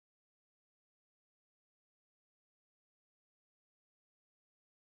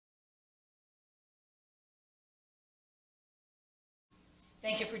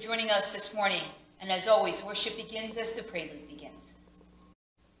Thank you for joining us this morning. And as always, worship begins as the prelude begins.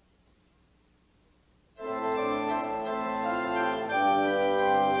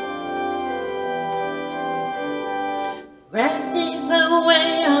 Ready the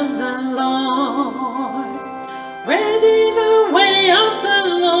way of the Lord, ready the way of the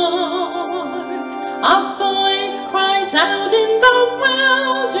Lord. A voice cries out in the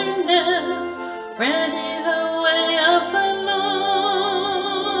wilderness, ready the way of the Lord.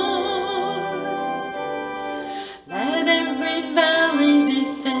 Let every valley be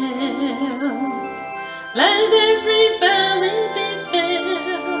filled, let every valley be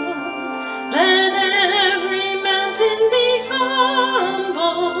filled, let every mountain be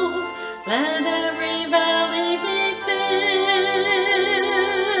humbled, let every valley be filled.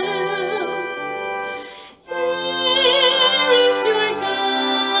 Here is your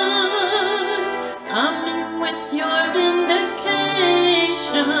God, coming with your vindication.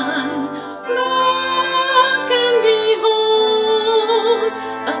 Look and behold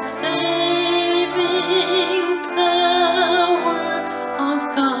the saving power of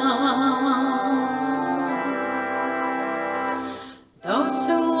God. Those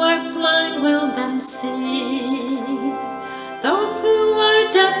who are blind will then see, those who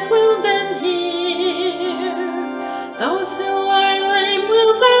are deaf will then hear, those who are lame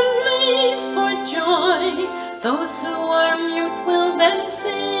will then leap for joy, those who are mute will then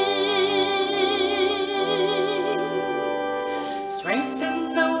sing.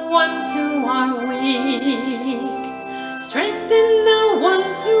 Strengthen the ones who are weak, strengthen the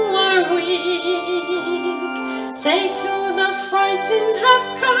ones who are weak. Say to the frightened, have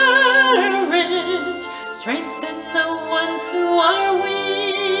courage, strengthen the ones who are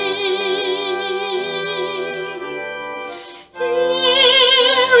weak.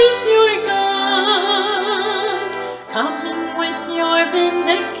 Here is your God, coming with your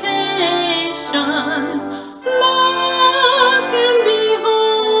vindication. Look and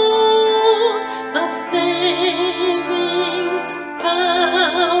behold the saving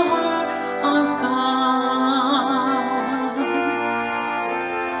power of God.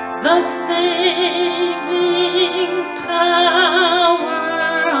 The saving power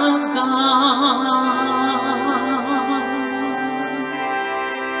of God.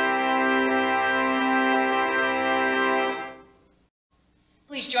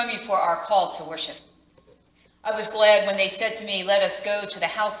 Please join me for our call to worship. I was glad when they said to me, "Let us go to the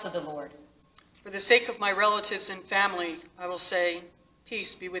house of the Lord." For the sake of my relatives and family, I will say,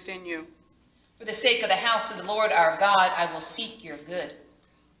 peace be within you. For the sake of the house of the Lord our God, I will seek your good.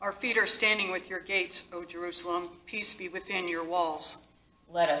 Our feet are standing with your gates, O Jerusalem. Peace be within your walls.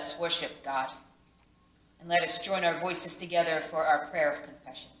 Let us worship God. And let us join our voices together for our prayer of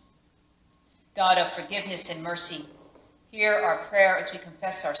confession. God of forgiveness and mercy, hear our prayer as we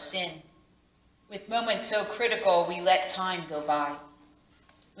confess our sin. With moments so critical, we let time go by.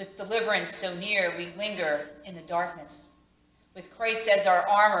 With deliverance so near, we linger in the darkness. With Christ as our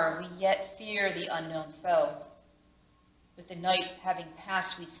armor, we yet fear the unknown foe. With the night having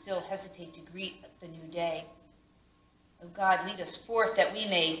passed, we still hesitate to greet the new day. O God, lead us forth that we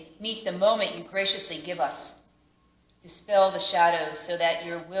may meet the moment you graciously give us. Dispel the shadows so that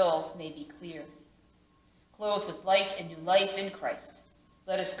your will may be clear. Clothed with light and new life in Christ,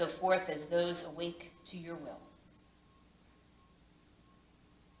 let us go forth as those awake to your will.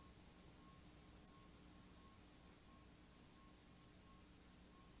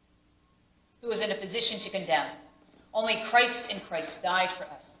 Who is in a position to condemn? Only Christ and Christ died for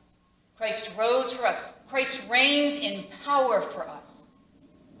us. Christ rose for us. Christ reigns in power for us.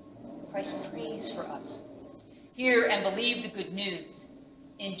 Christ prays for us. Hear and believe the good news.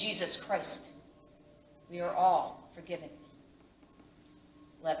 In Jesus Christ, we are all forgiven.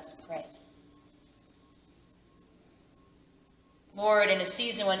 Let us pray. Lord, in a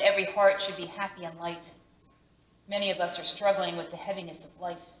season when every heart should be happy and light, many of us are struggling with the heaviness of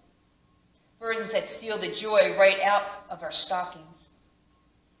life, burdens that steal the joy right out of our stockings.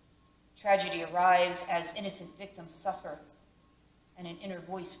 Tragedy arrives as innocent victims suffer, and an inner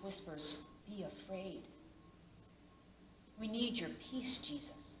voice whispers, "Be afraid." We need your peace,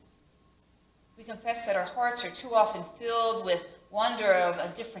 Jesus. We confess that our hearts are too often filled with wonder of a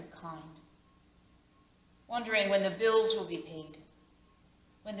different kind, wondering when the bills will be paid,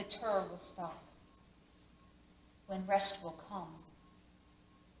 when the terror will stop, when rest will come.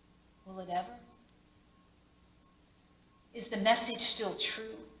 Will it ever? Is the message still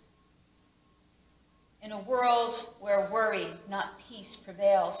true? In a world where worry, not peace,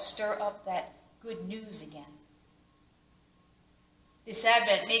 prevails, stir up that good news again. This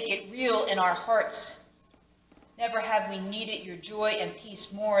Advent, make it real in our hearts. Never have we needed your joy and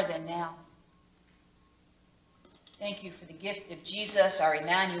peace more than now. Thank you for the gift of Jesus, our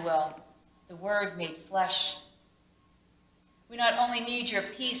Emmanuel, the Word made flesh. We not only need your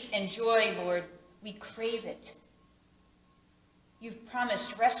peace and joy, Lord, we crave it. You've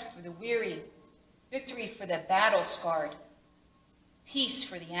promised rest for the weary, victory for the battle-scarred, peace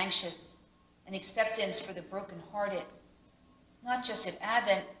for the anxious, and acceptance for the brokenhearted, not just at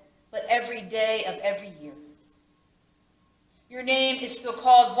Advent, but every day of every year. Your name is still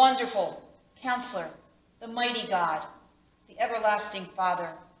called Wonderful, Counselor, the Mighty God, the Everlasting Father,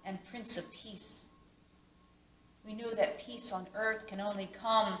 and Prince of Peace. We know that peace on earth can only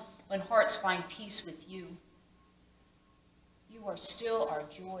come when hearts find peace with you. You are still our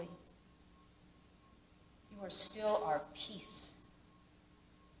joy. You are still our peace.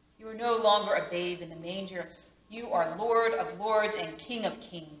 You are no longer a babe in the manger. You are Lord of lords and King of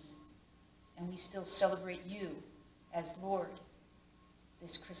kings. And we still celebrate you as Lord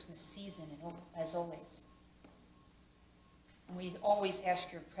this Christmas season and as always. And we always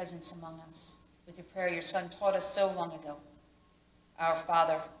ask your presence among us with the prayer your Son taught us so long ago. Our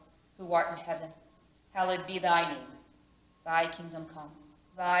Father, who art in heaven, hallowed be thy name. Thy kingdom come,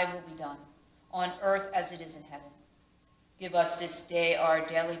 thy will be done, on earth as it is in heaven. Give us this day our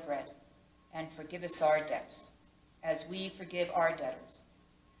daily bread, and forgive us our debts, as we forgive our debtors.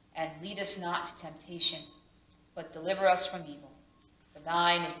 And lead us not to temptation, but deliver us from evil. For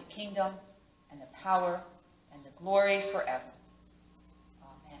thine is the kingdom, and the power, and the glory forever.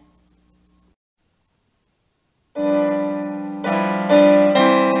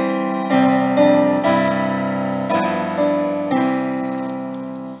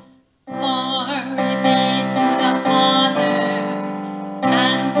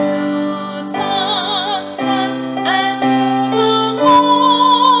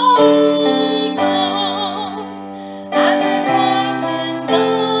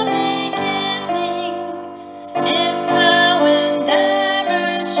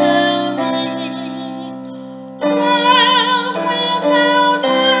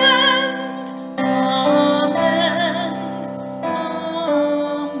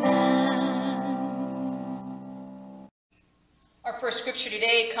 Scripture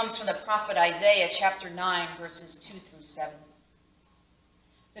today comes from the prophet Isaiah, chapter 9, verses 2 through 7.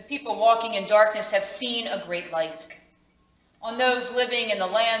 The people walking in darkness have seen a great light. On those living in the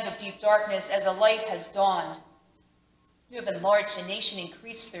land of deep darkness, as a light has dawned. You have enlarged the nation,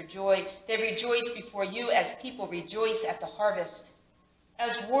 increased their joy. They rejoice before you as people rejoice at the harvest,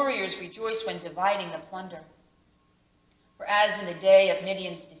 as warriors rejoice when dividing the plunder. For as in the day of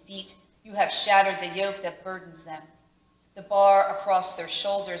Midian's defeat, you have shattered the yoke that burdens them, the bar across their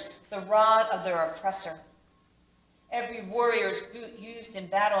shoulders, the rod of their oppressor. Every warrior's boot used in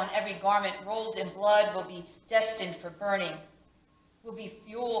battle and every garment rolled in blood will be destined for burning, will be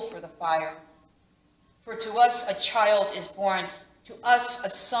fuel for the fire. For to us a child is born, to us a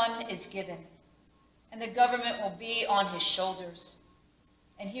son is given, and the government will be on his shoulders,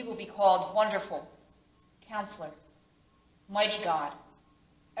 and he will be called Wonderful, Counselor, Mighty God,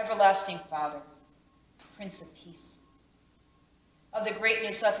 Everlasting Father, Prince of Peace. Of the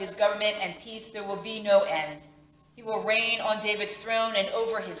greatness of his government and peace there will be no end. He will reign on David's throne and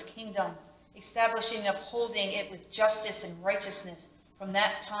over his kingdom, establishing and upholding it with justice and righteousness from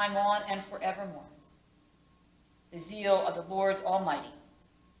that time on and forevermore. The zeal of the Lord Almighty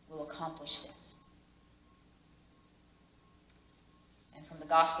will accomplish this. And from the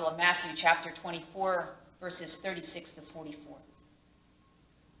Gospel of Matthew, chapter 24, verses 36 to 44.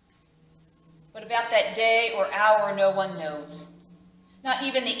 But about that day or hour no one knows, not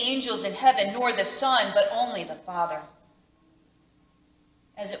even the angels in heaven, nor the Son, but only the Father.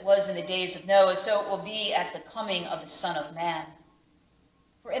 As it was in the days of Noah, so it will be at the coming of the Son of Man.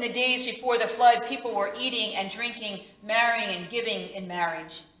 For in the days before the flood, people were eating and drinking, marrying and giving in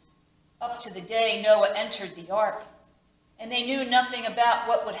marriage, up to the day Noah entered the ark. And they knew nothing about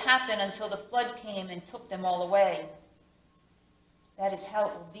what would happen until the flood came and took them all away. That is how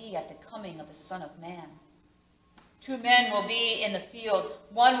it will be at the coming of the Son of Man. 2 men will be in the field,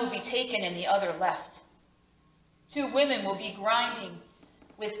 one will be taken and the other left. 2 women will be grinding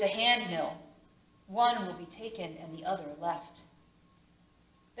with the handmill, one will be taken and the other left.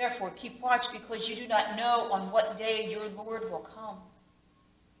 Therefore keep watch, because you do not know on what day your Lord will come.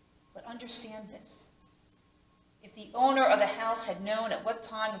 But understand this, if the owner of the house had known at what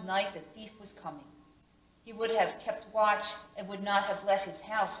time of night the thief was coming, he would have kept watch and would not have let his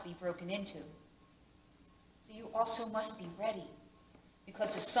house be broken into. So you also must be ready,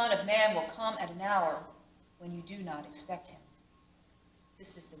 because the Son of Man will come at an hour when you do not expect him.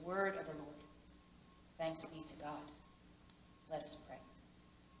 This is the word of the Lord. Thanks be to God. Let us pray.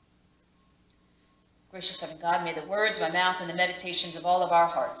 Gracious loving God, may the words of my mouth and the meditations of all of our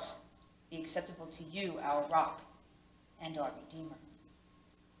hearts be acceptable to you, our rock and our Redeemer.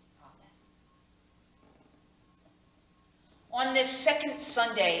 Amen. On this second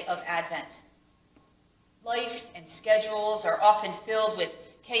Sunday of Advent, life and schedules are often filled with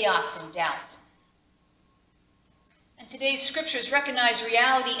chaos and doubt. And today's scriptures recognize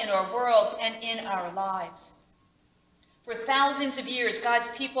reality in our world and in our lives. For thousands of years, God's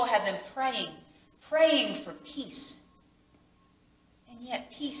people have been praying for peace. And yet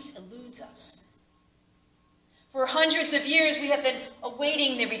peace eludes us. For hundreds of years, we have been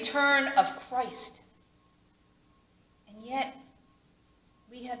awaiting the return of Christ. And yet,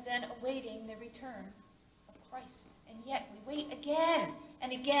 we have been awaiting the return of Christ. And yet, we wait again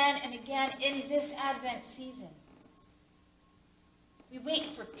and again and again in this Advent season. We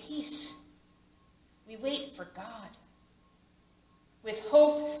wait for peace. We wait for God. With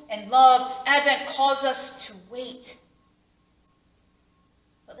hope and love, Advent calls us to wait.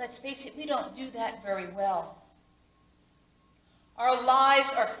 But let's face it, we don't do that very well. Our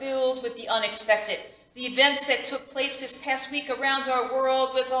lives are filled with the unexpected. The events that took place this past week around our world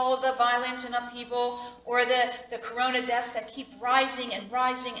with all of the violence and upheaval, or the corona deaths that keep rising and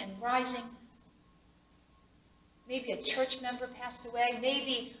rising and rising. Maybe a church member passed away.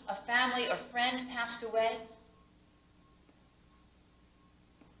 Maybe a family or friend passed away.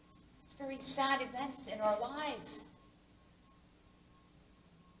 It's very sad events in our lives.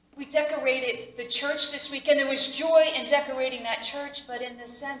 We decorated the church this weekend. There was joy in decorating that church, but in the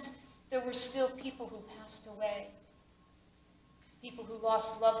sense, there were still people who passed away. People who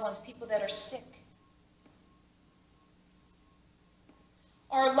lost loved ones, people that are sick.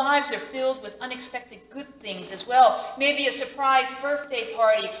 Our lives are filled with unexpected good things as well. Maybe a surprise birthday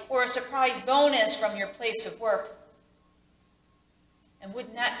party or a surprise bonus from your place of work. And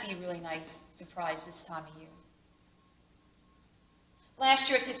wouldn't that be a really nice surprise this time of year? Last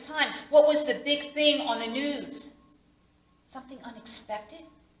year at this time, what was the big thing on the news? Something unexpected?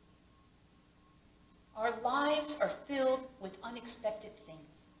 Our lives are filled with unexpected things.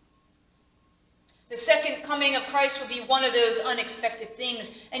 The second coming of Christ will be one of those unexpected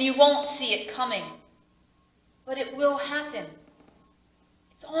things, and you won't see it coming. But it will happen.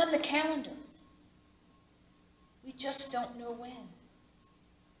 It's on the calendar. We just don't know when.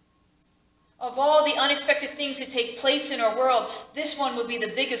 Of all the unexpected things that take place in our world, this one will be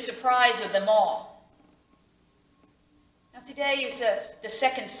the biggest surprise of them all. Now today is the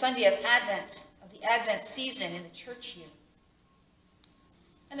second Sunday of Advent, of the Advent season in the church year.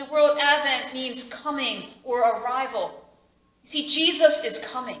 And the word Advent means coming or arrival. You see, Jesus is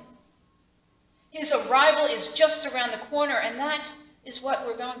coming. His arrival is just around the corner, and that is what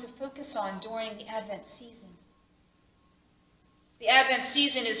we're going to focus on during the Advent season. The Advent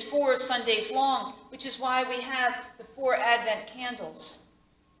season is 4 Sundays long, which is why we have the 4 Advent candles.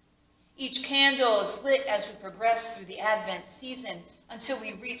 Each candle is lit as we progress through the Advent season until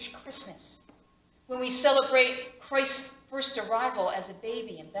we reach Christmas, when we celebrate Christ's first arrival as a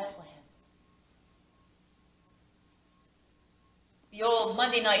baby in Bethlehem. The old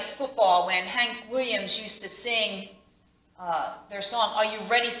Monday Night Football, when Hank Williams used to sing their song, "Are You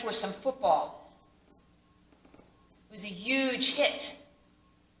Ready for Some Football?" It was a huge hit.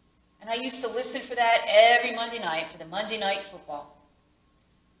 And I used to listen for that every Monday night for the Monday Night Football.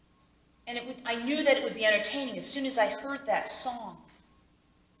 And I knew that it would be entertaining as soon as I heard that song.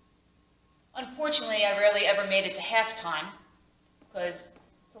 Unfortunately, I rarely ever made it to halftime because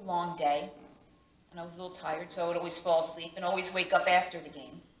it's a long day and I was a little tired, so I would always fall asleep and always wake up after the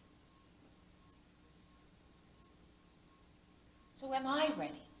game. So am I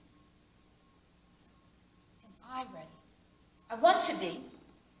ready? Am I ready? I want to be.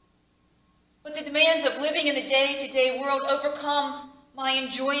 But the demands of living in the day-to-day world overcome my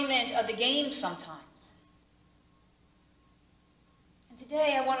enjoyment of the game sometimes. And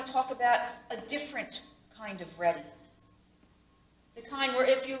today I want to talk about a different kind of ready. The kind where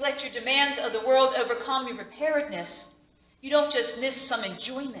if you let your demands of the world overcome your preparedness, you don't just miss some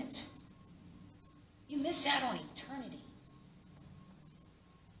enjoyment. You miss out on eternity.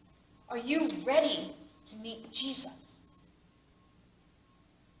 Are you ready to meet Jesus?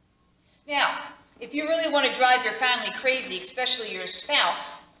 Now, if you really want to drive your family crazy, especially your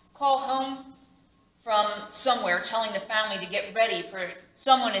spouse, call home from somewhere telling the family to get ready for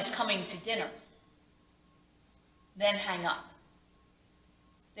someone is coming to dinner. Then hang up.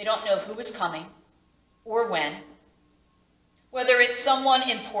 They don't know who is coming or when, whether it's someone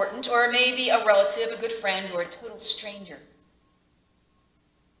important or maybe a relative, a good friend, or a total stranger.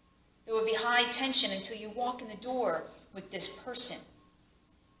 There will be high tension until you walk in the door with this person.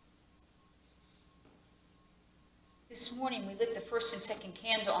 This morning we lit the first and second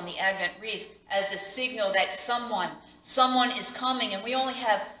candle on the Advent wreath as a signal that someone is coming, and we only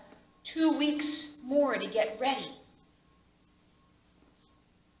have 2 weeks more to get ready.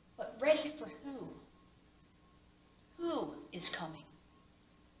 But ready for who? Who is coming?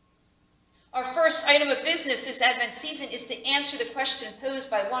 Our first item of business this Advent season is to answer the question posed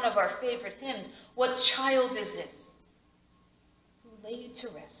by one of our favorite hymns. What child is this who laid to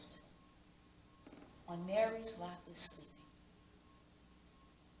rest on Mary's lap is sleeping?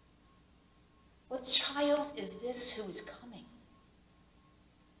 What child is this who is coming?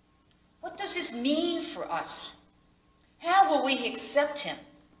 What does this mean for us? How will we accept him?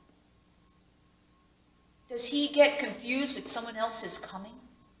 Does he get confused with someone else's coming?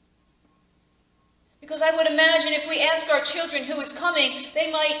 Because I would imagine if we ask our children who is coming,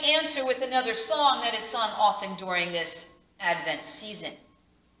 they might answer with another song that is sung often during this Advent season.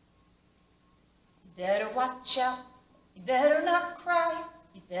 You better watch out, you better not cry,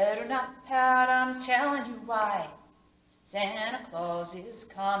 you better not pout, I'm telling you why. Santa Claus is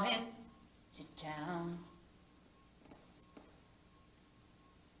coming to town.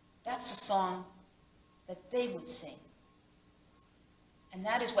 That's a song that they would sing. And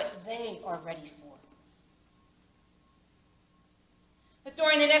that is what they are ready for. But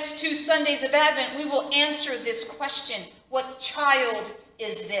during the next 2 Sundays of Advent, we will answer this question. What child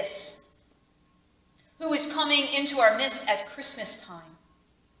is this? Who is coming into our midst at Christmas time?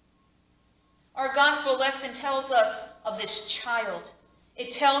 Our gospel lesson tells us of this child.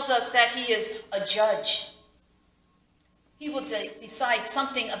 It tells us that he is a judge. He will decide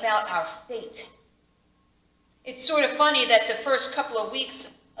something about our fate. It's sort of funny that the first couple of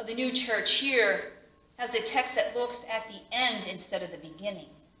weeks of the new church year has a text that looks at the end instead of the beginning.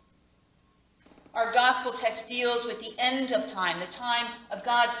 Our gospel text deals with the end of time, the time of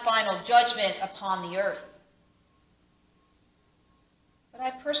God's final judgment upon the earth. But I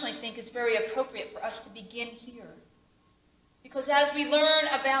personally think it's very appropriate for us to begin here. Because as we learn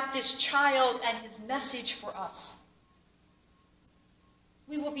about this child and his message for us,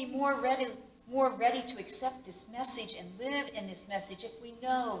 we will be more ready to accept this message and live in this message if we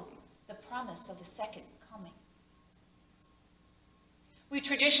know the promise of the second coming. We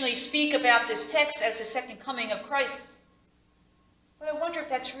traditionally speak about this text as the second coming of Christ, but I wonder if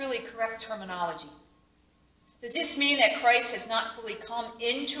that's really correct terminology. Does this mean that Christ has not fully come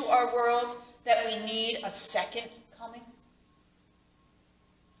into our world, that we need a second coming?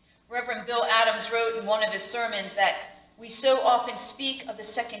 Reverend Bill Adams wrote in one of his sermons that we so often speak of the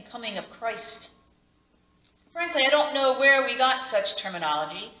second coming of Christ. Frankly, I don't know where we got such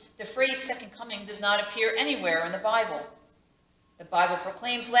terminology. The phrase second coming does not appear anywhere in the Bible. The Bible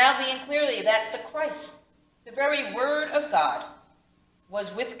proclaims loudly and clearly that the Christ, the very Word of God,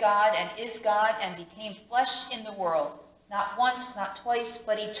 was with God and is God and became flesh in the world, not once, not twice,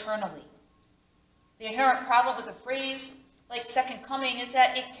 but eternally. The inherent problem with a phrase like second coming is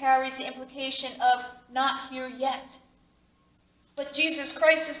that it carries the implication of not here yet. But Jesus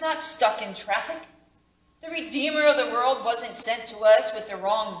Christ is not stuck in traffic. The Redeemer of the world wasn't sent to us with the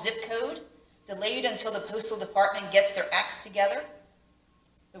wrong zip code, delayed until the postal department gets their acts together.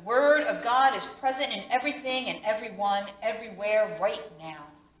 The Word of God is present in everything and everyone, everywhere, right now.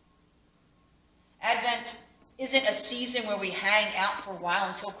 Advent isn't a season where we hang out for a while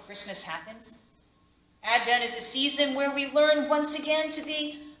until Christmas happens. Advent is a season where we learn once again to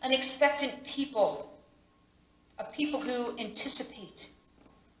be an expectant people, a people who anticipate,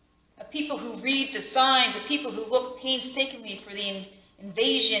 a people who read the signs, a people who look painstakingly for the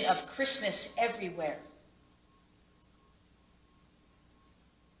invasion of Christmas everywhere.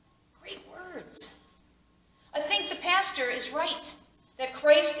 Great words. I think the pastor is right, that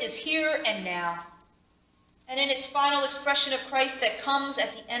Christ is here and now, and in its final expression of Christ that comes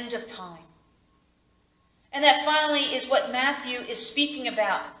at the end of time. And that finally is what Matthew is speaking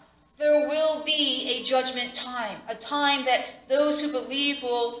about. There will be a judgment time, a time that those who believe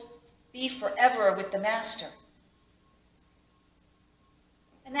will be forever with the Master.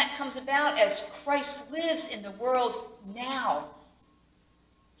 And that comes about as Christ lives in the world now,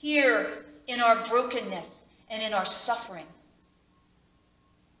 here in our brokenness and in our suffering.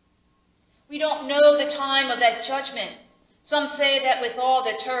 We don't know the time of that judgment. Some say that with all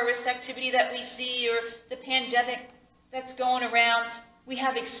the terrorist activity that we see or the pandemic that's going around, we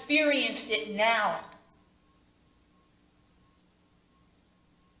have experienced it now.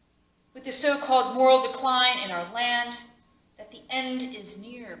 With the so-called moral decline in our land, that the end is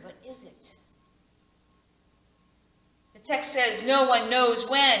near, but is it? The text says, no one knows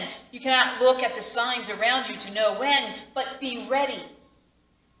when. You cannot look at the signs around you to know when, but be ready.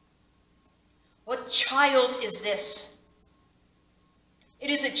 What child is this? It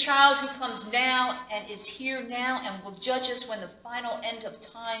is a child who comes now and is here now and will judge us when the final end of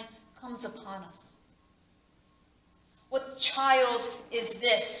time comes upon us. What child is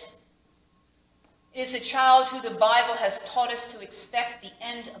this? It is a child who the Bible has taught us to expect the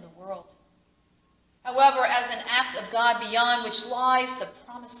end of the world. However, as an act of God beyond which lies the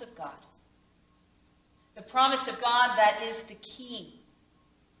promise of God. The promise of God that is the key.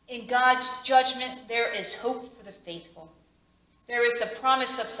 In God's judgment, there is hope for the faithful. There is the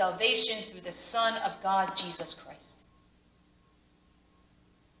promise of salvation through the Son of God, Jesus Christ.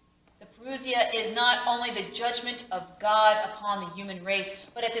 The Parousia is not only the judgment of God upon the human race,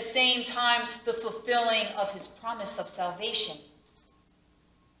 but at the same time, the fulfilling of his promise of salvation.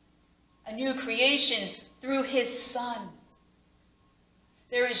 A new creation through his Son.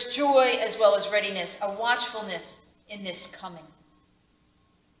 There is joy as well as readiness, a watchfulness in this coming.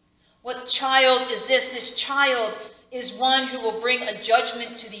 What child is this? This child is one who will bring a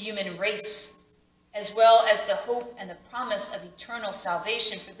judgment to the human race, as well as the hope and the promise of eternal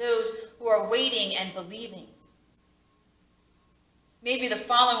salvation for those who are waiting and believing. Maybe the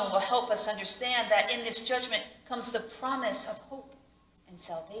following will help us understand that in this judgment comes the promise of hope and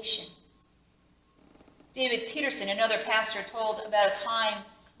salvation. David Peterson, another pastor, told about a time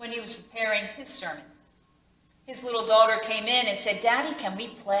when he was preparing his sermon. His little daughter came in and said, "Daddy, can we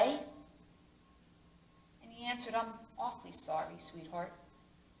play?" And he answered, "I'm awfully sorry, sweetheart,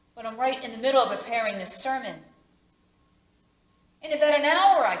 but I'm right in the middle of preparing this sermon. In about an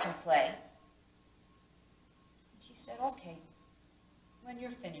hour I can play." And she said, "Okay, when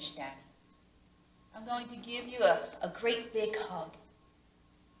you're finished, Daddy, I'm going to give you a great big hug."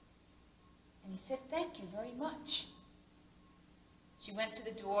 And he said, "Thank you very much." She went to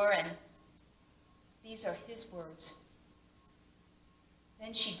the door, and these are his words.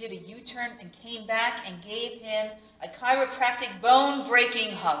 Then she did a U-turn and came back and gave him a chiropractic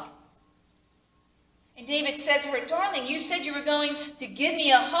bone-breaking hug. And David said to her, "Darling, you said you were going to give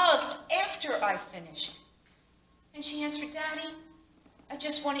me a hug after I finished." And she answered, "Daddy, I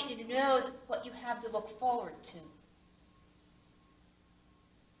just wanted you to know what you have to look forward to."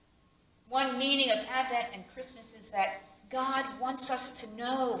 One meaning of Advent and Christmas is that God wants us to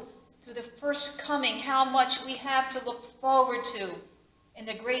know through the first coming how much we have to look forward to in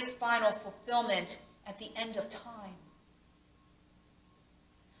the great final fulfillment at the end of time.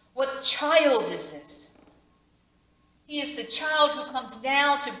 What child is this? He is the child who comes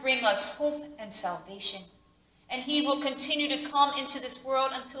now to bring us hope and salvation. And he will continue to come into this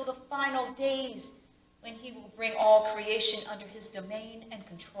world until the final days when he will bring all creation under his domain and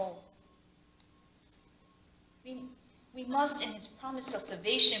control. We must, in his promise of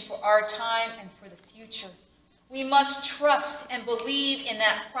salvation for our time and for the future, we must trust and believe in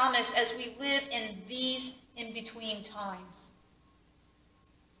that promise as we live in these in-between times.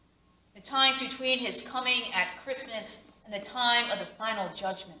 The times between his coming at Christmas and the time of the final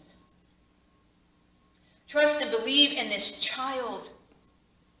judgment. Trust and believe in this child.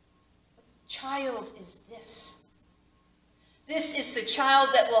 What child is this? This is the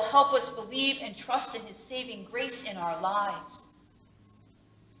child that will help us believe and trust in his saving grace in our lives.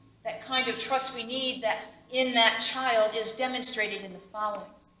 That kind of trust we need that in that child is demonstrated in the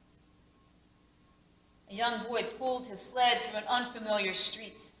following. A young boy pulled his sled through an unfamiliar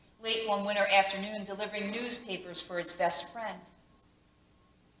streets late one winter afternoon, delivering newspapers for his best friend.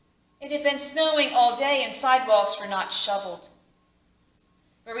 It had been snowing all day and sidewalks were not shoveled.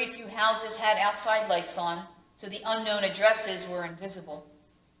 Very few houses had outside lights on, so the unknown addresses were invisible.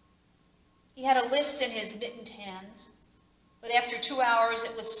 He had a list in his mittened hands, but after 2 hours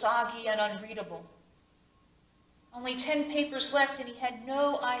it was soggy and unreadable. Only 10 papers left, and he had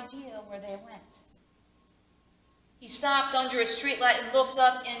no idea where they went. He stopped under a streetlight and looked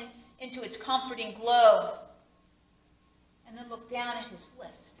up into its comforting glow, and then looked down at his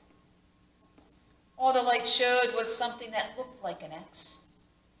list. All the light showed was something that looked like an X,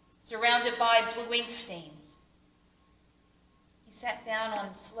 surrounded by blue ink stains. He sat down on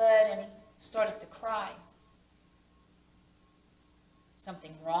the sled and he started to cry.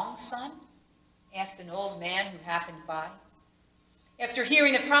 "Something wrong, son?" asked an old man who happened by. After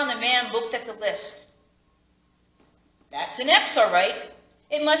hearing the problem, the man looked at the list. "That's an X, all right.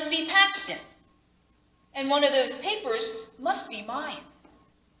 It must be Paxton. And one of those papers must be mine."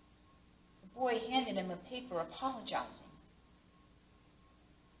 The boy handed him a paper apologizing.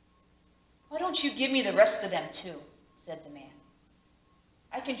 "Why don't you give me the rest of them too?" said the man.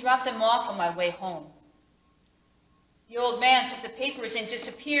 "I can drop them off on my way home." The old man took the papers and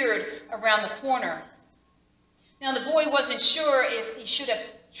disappeared around the corner. Now, the boy wasn't sure if he should have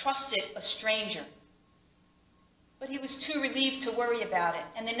trusted a stranger, but he was too relieved to worry about it.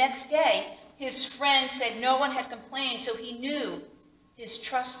 And the next day, his friend said no one had complained, so he knew his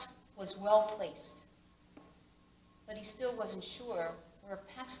trust was well placed. But he still wasn't sure where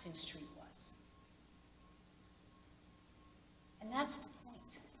Paxton Street was. And that's the point.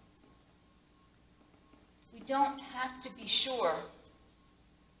 We don't have to be sure.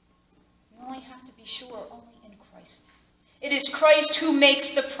 We only have to be sure only in Christ. It is Christ who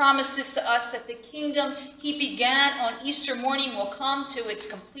makes the promises to us that the kingdom he began on Easter morning will come to its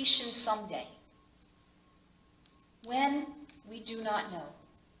completion someday. When? We do not know.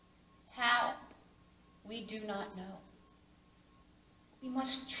 How? We do not know. We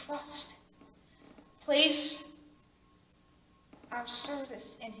must trust. Place our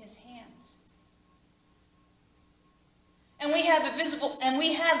service in his hands. And we have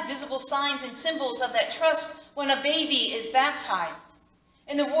visible signs and symbols of that trust when a baby is baptized.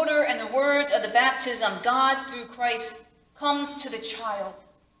 In the water and the words of the baptism, God, through Christ, comes to the child,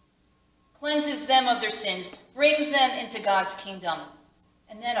 cleanses them of their sins, brings them into God's kingdom.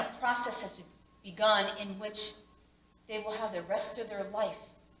 And then a process has begun in which they will have the rest of their life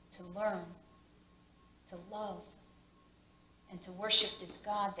to learn, to love, and to worship this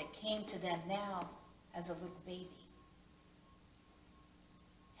God that came to them now as a little baby.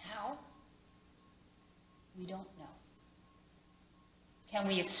 How? We don't know. Can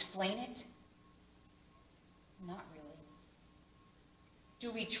we explain it? Not really.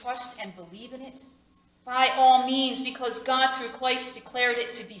 Do we trust and believe in it? By all means, because God through Christ declared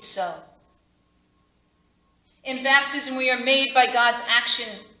it to be so. In baptism, we are made by God's action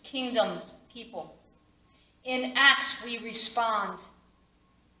kingdom's people. In Acts, we respond.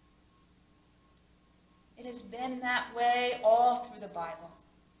 It has been that way all through the Bible.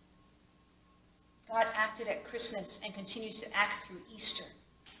 God acted at Christmas and continues to act through Easter,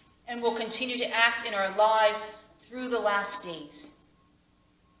 and will continue to act in our lives through the last days.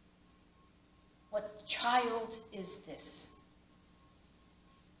 What child is this?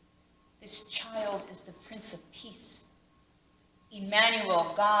 This child is the Prince of Peace,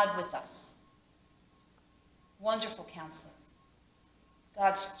 Emmanuel, God with us. Wonderful Counselor,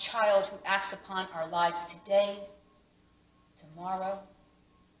 God's child who acts upon our lives today, tomorrow,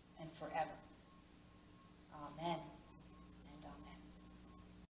 and forever. Amen and amen.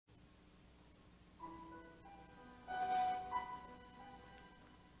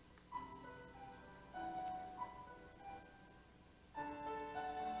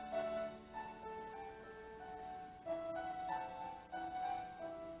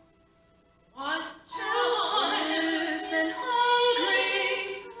 What joyous and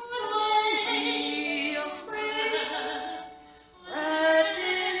hungry, don't be afraid. Wrapped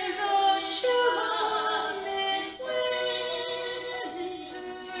in the chill of midnight.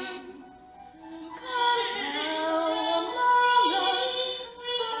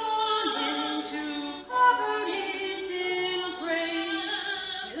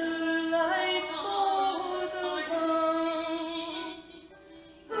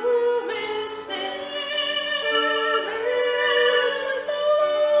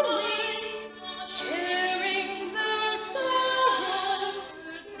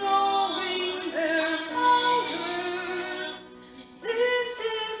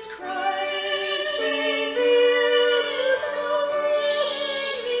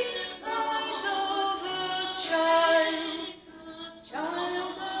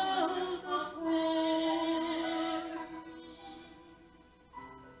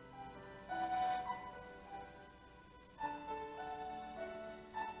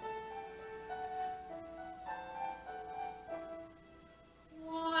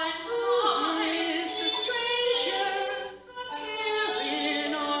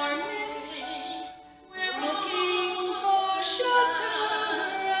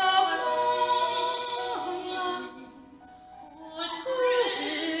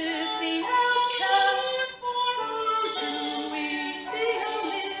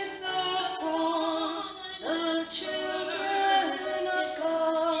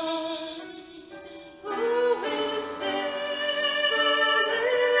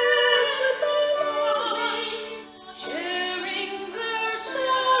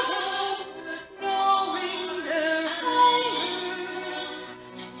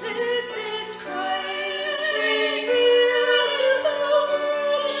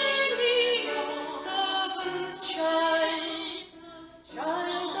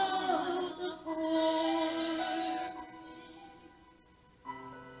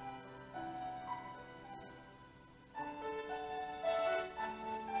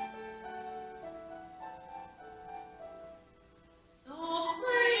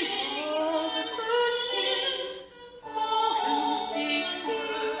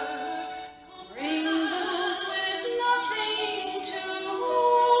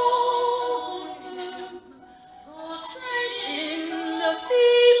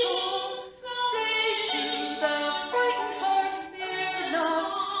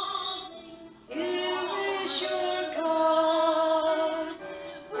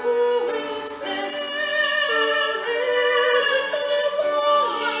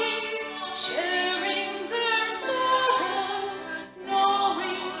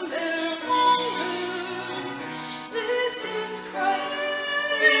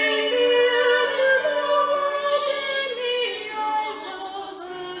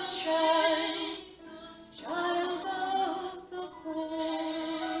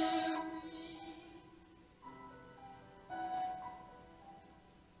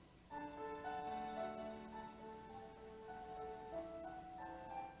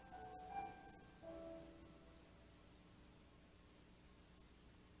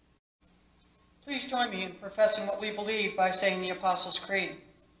 please join me in professing what we believe by saying the Apostles' Creed.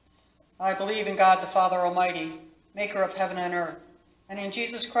 I believe in God the Father Almighty, maker of heaven and earth, and in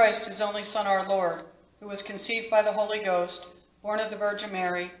Jesus Christ, his only Son, our Lord, who was conceived by the Holy Ghost, born of the Virgin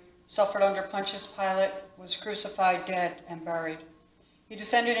Mary, suffered under Pontius Pilate, was crucified, dead, and buried. He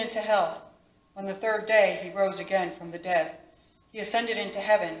descended into hell. On the third day he rose again from the dead. He ascended into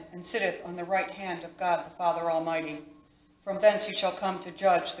heaven, and sitteth on the right hand of God the Father Almighty. From thence he shall come to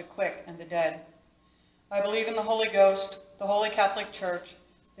judge the quick and the dead. I believe in the Holy Ghost, the Holy Catholic Church,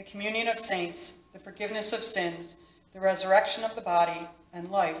 the communion of saints, the forgiveness of sins, the resurrection of the body, and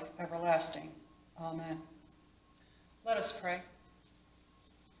life everlasting. Amen. Let us pray.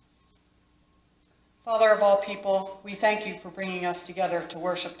 Father of all people, we thank you for bringing us together to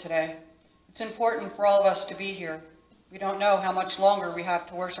worship today. It's important for all of us to be here. We don't know how much longer we have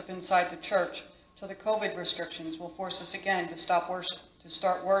to worship inside the church till the COVID restrictions will force us again to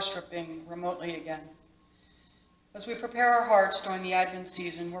start worshiping remotely again. As we prepare our hearts during the Advent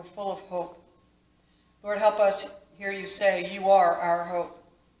season, we're full of hope. Lord, help us hear you say, you are our hope.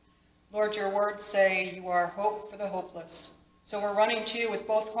 Lord, your words say you are hope for the hopeless. So we're running to you with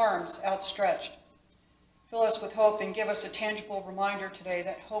both arms outstretched. Fill us with hope and give us a tangible reminder today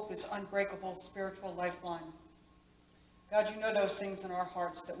that hope is unbreakable spiritual lifeline. God, you know those things in our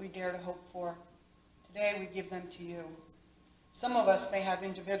hearts that we dare to hope for. Today we give them to you. Some of us may have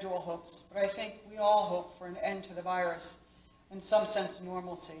individual hopes, but I think we all hope for an end to the virus and some sense of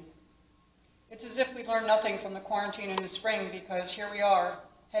normalcy. It's as if we learned nothing from the quarantine in the spring, because here we are,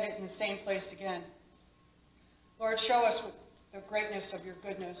 headed in the same place again. Lord, show us the greatness of your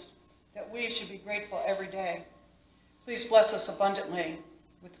goodness, that we should be grateful every day. Please bless us abundantly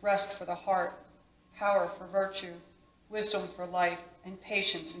with rest for the heart, power for virtue, wisdom for life, and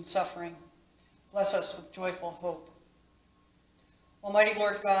patience in suffering. Bless us with joyful hope. Almighty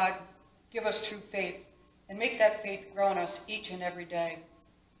Lord God, give us true faith, and make that faith grow in us each and every day.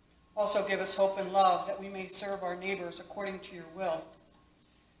 Also give us hope and love, that we may serve our neighbors according to your will.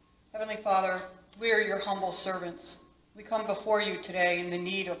 Heavenly Father, we are your humble servants. We come before you today in the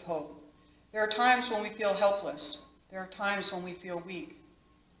need of hope. There are times when we feel helpless. There are times when we feel weak.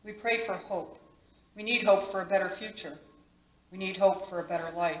 We pray for hope. We need hope for a better future. We need hope for a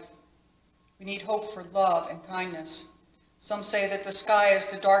better life. We need hope for love and kindness. Some say that the sky is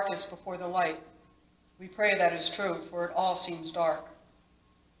the darkest before the light. We pray that is true, for it all seems dark.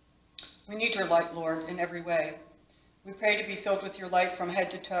 We need your light, Lord, in every way. We pray to be filled with your light from head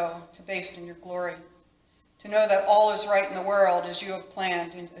to toe, to bask in your glory, to know that all is right in the world as you have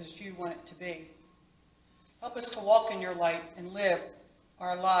planned and as you want it to be. Help us to walk in your light and live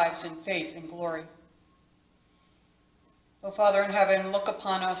our lives in faith and glory. O Father in heaven, look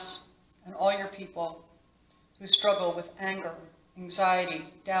upon us and all your people who struggle with anger, anxiety,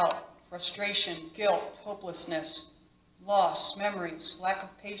 doubt, frustration, guilt, hopelessness, loss, memories, lack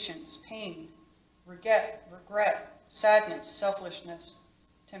of patience, pain, regret, sadness, selfishness,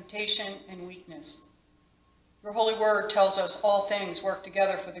 temptation, and weakness. Your holy word tells us all things work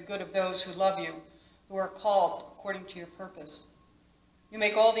together for the good of those who love you, who are called according to your purpose. You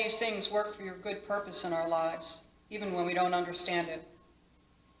make all these things work for your good purpose in our lives, even when we don't understand it.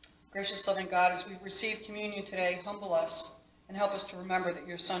 Gracious loving God, as we receive communion today, humble us and help us to remember that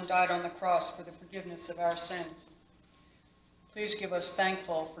your Son died on the cross for the forgiveness of our sins. Please give us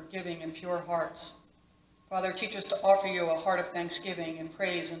thankful, forgiving, and pure hearts. Father, teach us to offer you a heart of thanksgiving and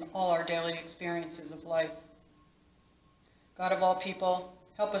praise in all our daily experiences of life. God of all people,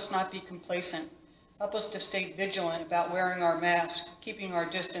 help us not be complacent. Help us to stay vigilant about wearing our masks, keeping our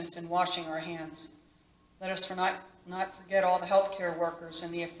distance, and washing our hands. Let us not forget all the healthcare workers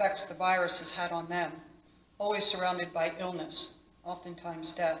and the effects the virus has had on them, always surrounded by illness,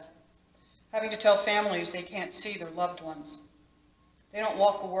 oftentimes death, having to tell families they can't see their loved ones. They don't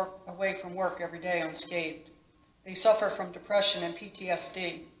walk away from work every day unscathed. They suffer from depression and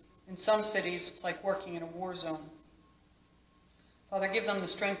PTSD. In some cities, it's like working in a war zone. Father, give them the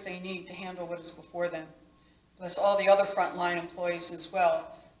strength they need to handle what is before them. Bless all the other frontline employees as well,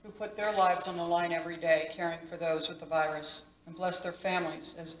 who put their lives on the line every day caring for those with the virus, and bless their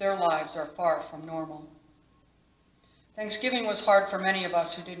families as their lives are far from normal. Thanksgiving was hard for many of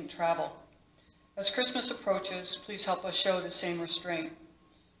us who didn't travel. As Christmas approaches, please help us show the same restraint.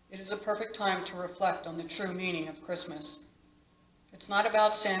 It is a perfect time to reflect on the true meaning of Christmas. It's not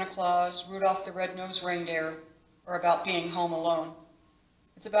about Santa Claus, Rudolph the Red-Nosed Reindeer, or about being home alone.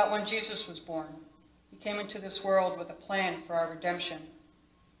 It's about when Jesus was born. He came into this world with a plan for our redemption.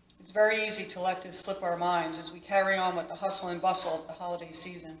 It's very easy to let this slip our minds as we carry on with the hustle and bustle of the holiday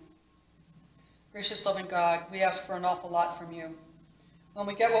season. Gracious loving God, we ask for an awful lot from you. When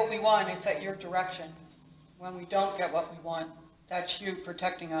we get what we want, it's at your direction. When we don't get what we want, that's you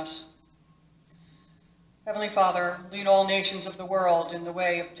protecting us. Heavenly Father, lead all nations of the world in the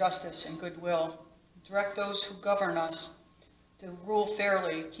way of justice and goodwill. Direct those who govern us to rule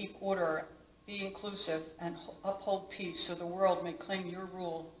fairly, keep order, be inclusive, and uphold peace so the world may claim your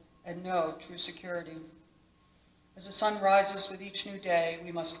rule and know true security. As the sun rises with each new day,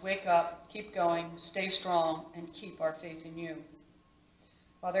 we must wake up, keep going, stay strong, and keep our faith in you.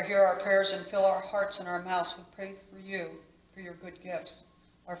 Father, hear our prayers and fill our hearts and our mouths with praise for you, for your good gifts,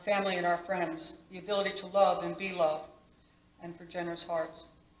 our family and our friends, the ability to love and be loved, and for generous hearts.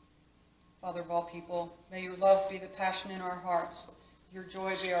 Father of all people, may your love be the passion in our hearts, your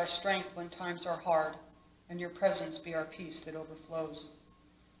joy be our strength when times are hard, and your presence be our peace that overflows.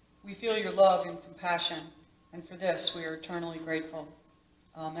 We feel your love and compassion, and for this we are eternally grateful.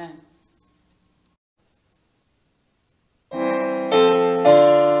 Amen.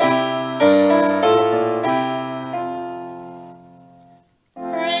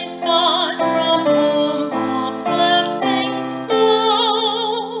 Praise God from whom all blessings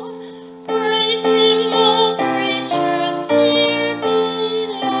flow. Praise him, all creatures here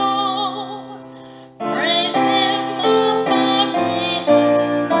below. Praise him above the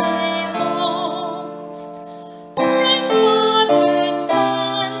heavenly host. Praise Father,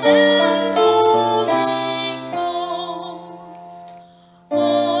 Son, and Holy Ghost.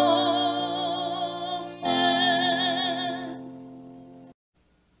 Amen.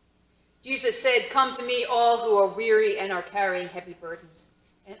 Jesus said, "Come to me, all who are weary and are carrying heavy burdens,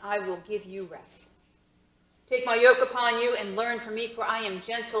 and I will give you rest. Take my yoke upon you and learn from me, for I am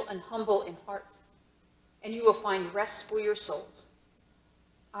gentle and humble in heart, and you will find rest for your souls.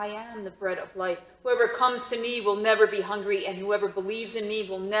 I am the bread of life. Whoever comes to me will never be hungry, and whoever believes in me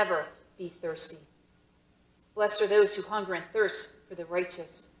will never be thirsty. Blessed are those who hunger and thirst for the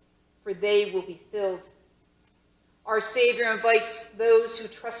righteous, for they will be filled." Our Savior invites those who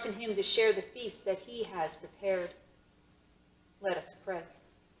trust in him to share the feast that he has prepared. Let us pray.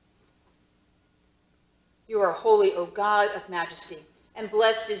 You are holy, O God of majesty, and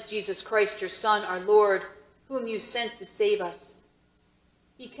blessed is Jesus Christ, your Son, our Lord, whom you sent to save us.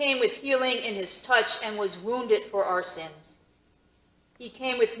 He came with healing in his touch and was wounded for our sins. He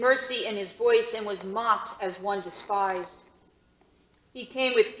came with mercy in his voice and was mocked as one despised. He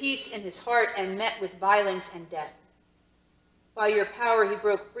came with peace in his heart and met with violence and death. By your power he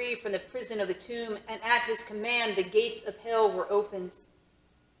broke free from the prison of the tomb, and at his command the gates of hell were opened.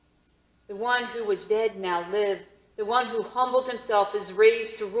 The one who was dead now lives. The one who humbled himself is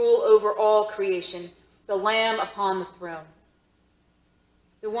raised to rule over all creation, the Lamb upon the throne.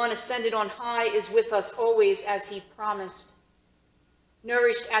 The one ascended on high is with us always as he promised.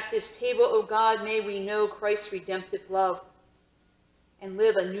 Nourished at this table, O God, may we know Christ's redemptive love and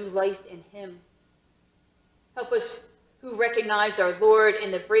live a new life in him. Help us who recognize our Lord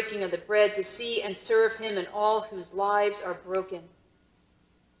in the breaking of the bread to see and serve him in all whose lives are broken.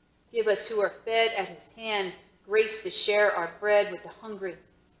 Give us who are fed at his hand grace to share our bread with the hungry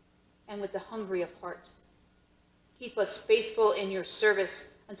and with the hungry of heart. Keep us faithful in your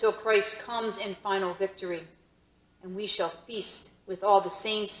service until Christ comes in final victory, and we shall feast with all the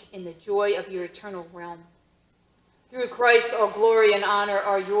saints in the joy of your eternal realm. Through Christ, all glory and honor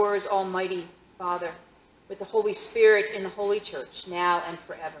are yours, Almighty Father, with the Holy Spirit in the Holy Church, now and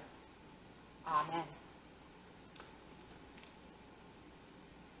forever. Amen.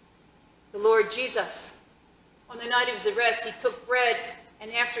 The Lord Jesus, on the night of his arrest, he took bread,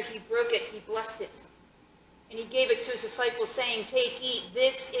 and after he broke it, he blessed it. And he gave it to his disciples, saying, "Take, eat,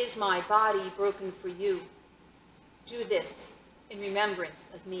 this is my body broken for you. Do this in remembrance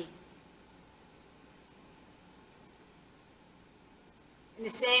of me." In the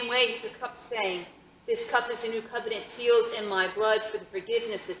same way, he took cup, saying, "This cup is a new covenant sealed in my blood for the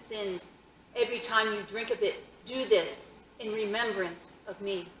forgiveness of sins. Every time you drink of it, do this in remembrance of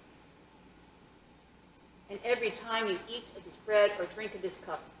me." And every time you eat of this bread or drink of this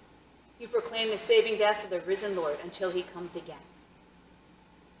cup, you proclaim the saving death of the risen Lord until he comes again.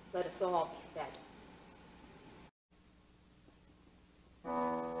 Let us all be fed.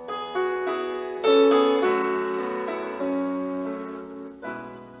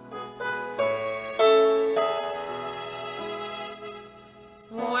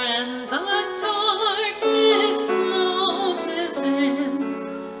 When the darkness closes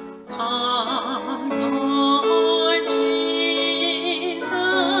in, come, Lord Jesus.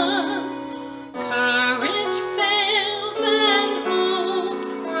 Courage fails and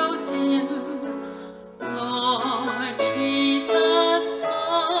hopes grow dim. Lord Jesus,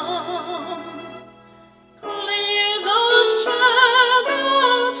 come.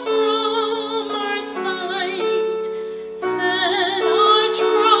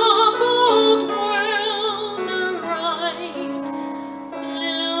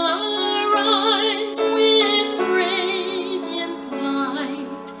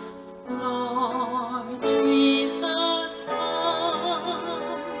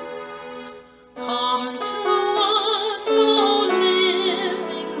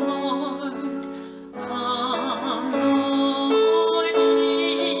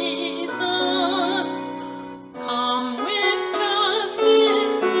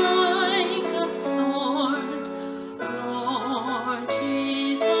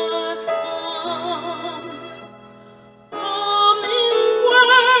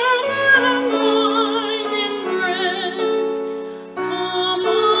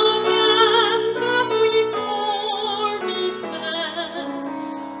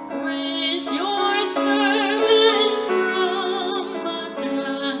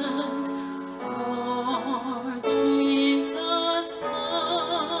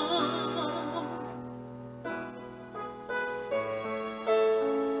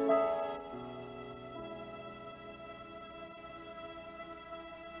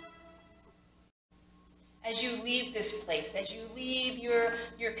 as you leave this place, as you leave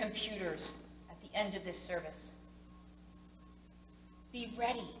your computers at the end of this service, be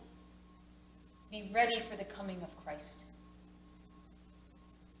ready. Be ready for the coming of Christ.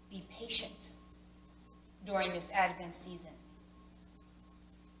 Be patient during this Advent season.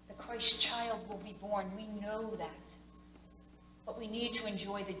 The Christ child will be born. We know that. But we need to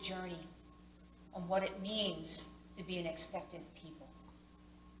enjoy the journey on what it means to be an expectant people.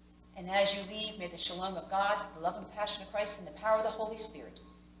 And as you leave, may the shalom of God, the love and passion of Christ, and the power of the Holy Spirit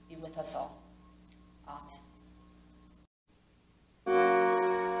be with us all.